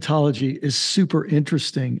eschatology is super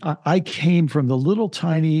interesting. I came from the little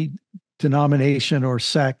tiny denomination or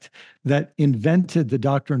sect that invented the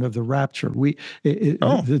doctrine of the rapture.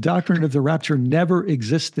 The doctrine of the rapture never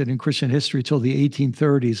existed in Christian history till the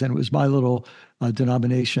 1830s, and it was my little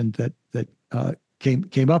denomination that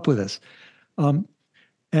came up with this.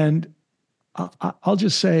 And I'll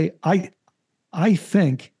just say, I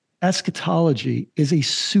think eschatology is a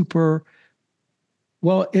super,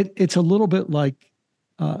 well, it's a little bit like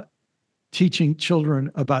teaching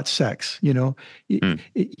children about sex. You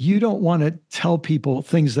don't want to tell people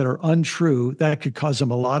things that are untrue that could cause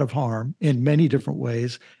them a lot of harm in many different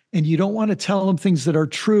ways. And you don't want to tell them things that are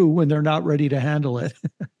true when they're not ready to handle it.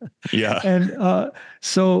 Yeah. And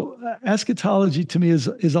so eschatology to me is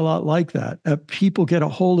a lot like that. People get a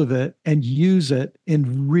hold of it and use it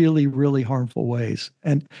in really, really harmful ways.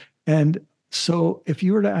 And so if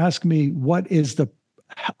you were to ask me what is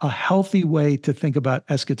a healthy way to think about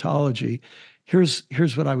eschatology, here's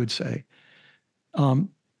what I would say. Well,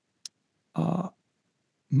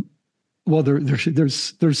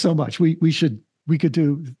 there's so much. We could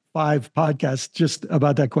do 5 podcasts just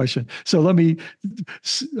about that question. So let me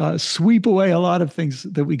sweep away a lot of things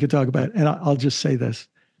that we could talk about. And I'll just say this.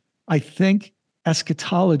 I think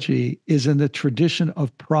eschatology is in the tradition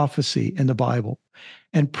of prophecy in the Bible.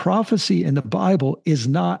 And prophecy in the Bible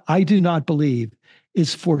I do not believe,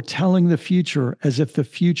 is foretelling the future as if the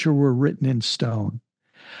future were written in stone.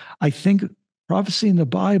 I think prophecy in the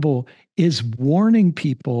Bible is warning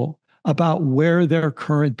people about where their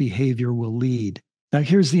current behavior will lead. Now,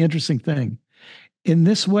 here's the interesting thing. In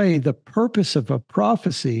this way, the purpose of a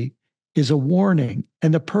prophecy is a warning.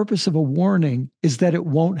 And the purpose of a warning is that it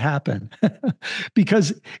won't happen.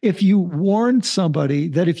 Because if you warn somebody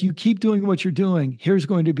that if you keep doing what you're doing, here's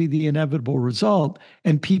going to be the inevitable result,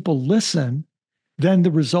 and people listen, then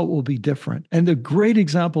the result will be different. And the great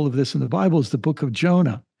example of this in the Bible is the book of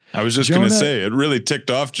Jonah. I was just going to say, it really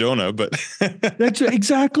ticked off Jonah, but that's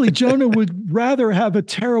exactly. Jonah would rather have a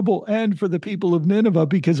terrible end for the people of Nineveh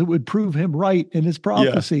because it would prove him right in his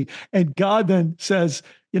prophecy. Yeah. And God then says,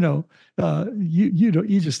 you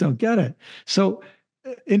just don't get it. So,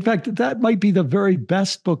 in fact, that might be the very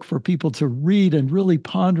best book for people to read and really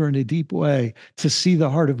ponder in a deep way to see the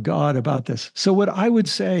heart of God about this. So, what I would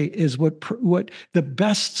say is what the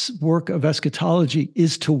best work of eschatology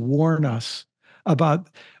is to warn us about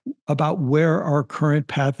where our current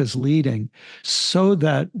path is leading, so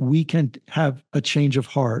that we can have a change of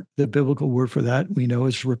heart. The biblical word for that we know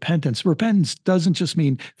is repentance. Repentance doesn't just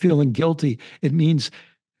mean feeling guilty. It means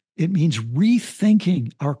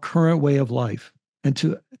rethinking our current way of life and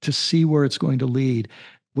to see where it's going to lead,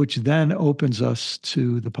 which then opens us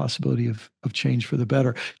to the possibility of change for the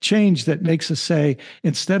better. Change that makes us say,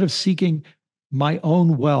 instead of seeking my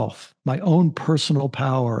own wealth, my own personal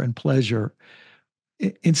power and pleasure,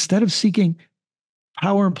 instead of seeking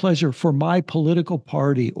power and pleasure for my political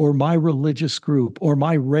party or my religious group or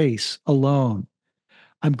my race alone,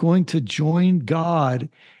 I'm going to join God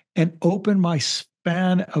and open my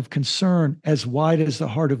span of concern as wide as the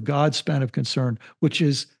heart of God's span of concern, which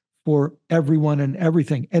is for everyone and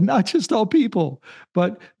everything, and not just all people,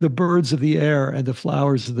 but the birds of the air and the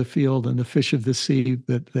flowers of the field and the fish of the sea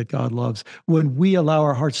that God loves. When we allow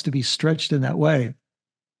our hearts to be stretched in that way,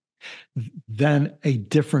 then a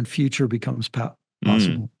different future becomes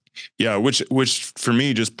possible. Yeah, which for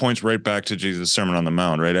me just points right back to Jesus' Sermon on the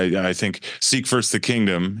Mount, right? I think seek first the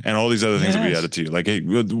kingdom, and all these other things will be added to you. Like, hey,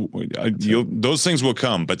 those things will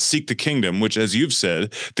come, but seek the kingdom, which, as you've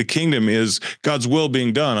said, the kingdom is God's will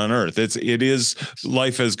being done on earth. It is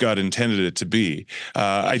life as God intended it to be.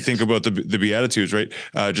 I think about the Beatitudes, right?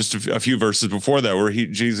 Just a few verses before that, where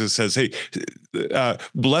Jesus says, "Hey,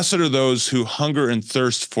 blessed are those who hunger and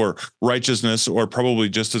thirst for righteousness," or probably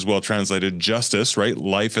just as well translated, justice, right?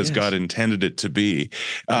 Life as God intended it to be.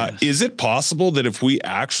 Is it possible that if we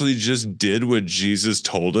actually just did what Jesus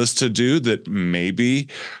told us to do, that maybe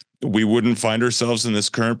we wouldn't find ourselves in this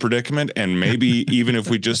current predicament? And maybe even if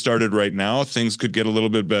we just started right now, things could get a little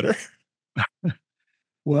bit better?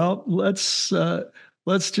 Well, let's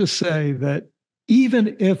just say that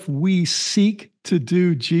even if we seek to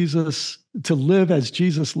live as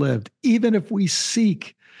Jesus lived, even if we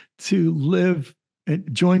seek to live and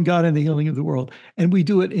join God in the healing of the world, and we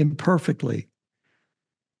do it imperfectly,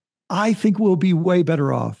 I think we'll be way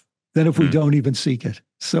better off than if we don't even seek it.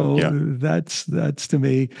 So that's to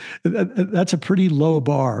me, that's a pretty low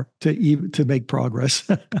bar to make progress.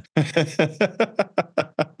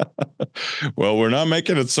 Well, we're not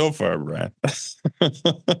making it so far, Brian.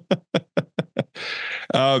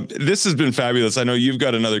 This has been fabulous. I know you've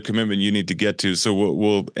got another commitment you need to get to, so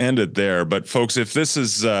we'll end it there. But folks, if this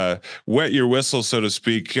is wet your whistle, so to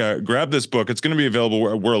speak, grab this book. It's going to be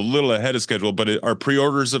available. We're a little ahead of schedule, but are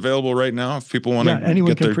pre-orders available right now if people want to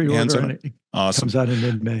anyone get can their pre-order hands on it? Awesome. Comes out in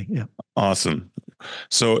mid-May. Yeah. Awesome.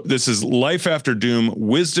 So this is Life After Doom: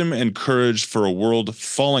 Wisdom and Courage for a World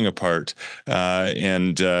Falling Apart.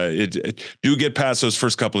 Do get past those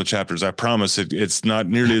first couple of chapters. I promise it's not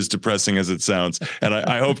nearly as depressing as it sounds. And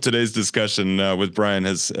I hope today's discussion with Brian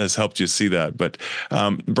has helped you see that. But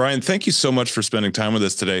Brian, thank you so much for spending time with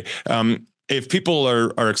us today. If people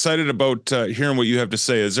are excited about hearing what you have to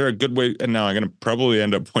say, is there a good way? And now I'm going to probably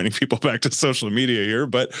end up pointing people back to social media here,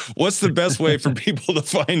 but what's the best way for people to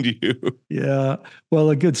find you? Yeah, well,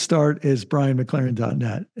 a good start is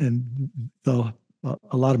brianmclaren.net, and a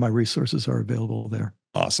lot of my resources are available there.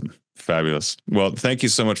 Awesome. Fabulous. Well, thank you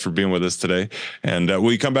so much for being with us today. And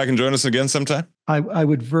will you come back and join us again sometime? I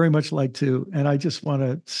would very much like to. And I just want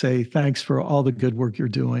to say thanks for all the good work you're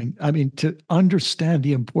doing. I mean, to understand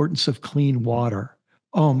the importance of clean water.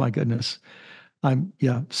 Oh, my goodness.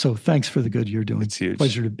 So thanks for the good you're doing. It's huge.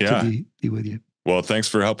 Pleasure to be with you. Well, thanks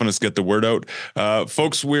for helping us get the word out.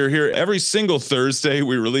 Folks, we're here every single Thursday.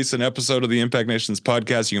 We release an episode of the Impact Nations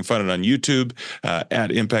podcast. You can find it on YouTube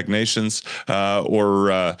at Impact Nations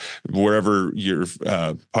or wherever your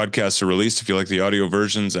podcasts are released. If you like the audio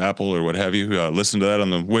versions, Apple or what have you, listen to that on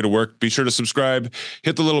the way to work. Be sure to subscribe,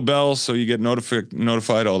 hit the little bell so you get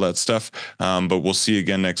notified, all that stuff. But we'll see you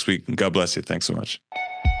again next week. God bless you. Thanks so much.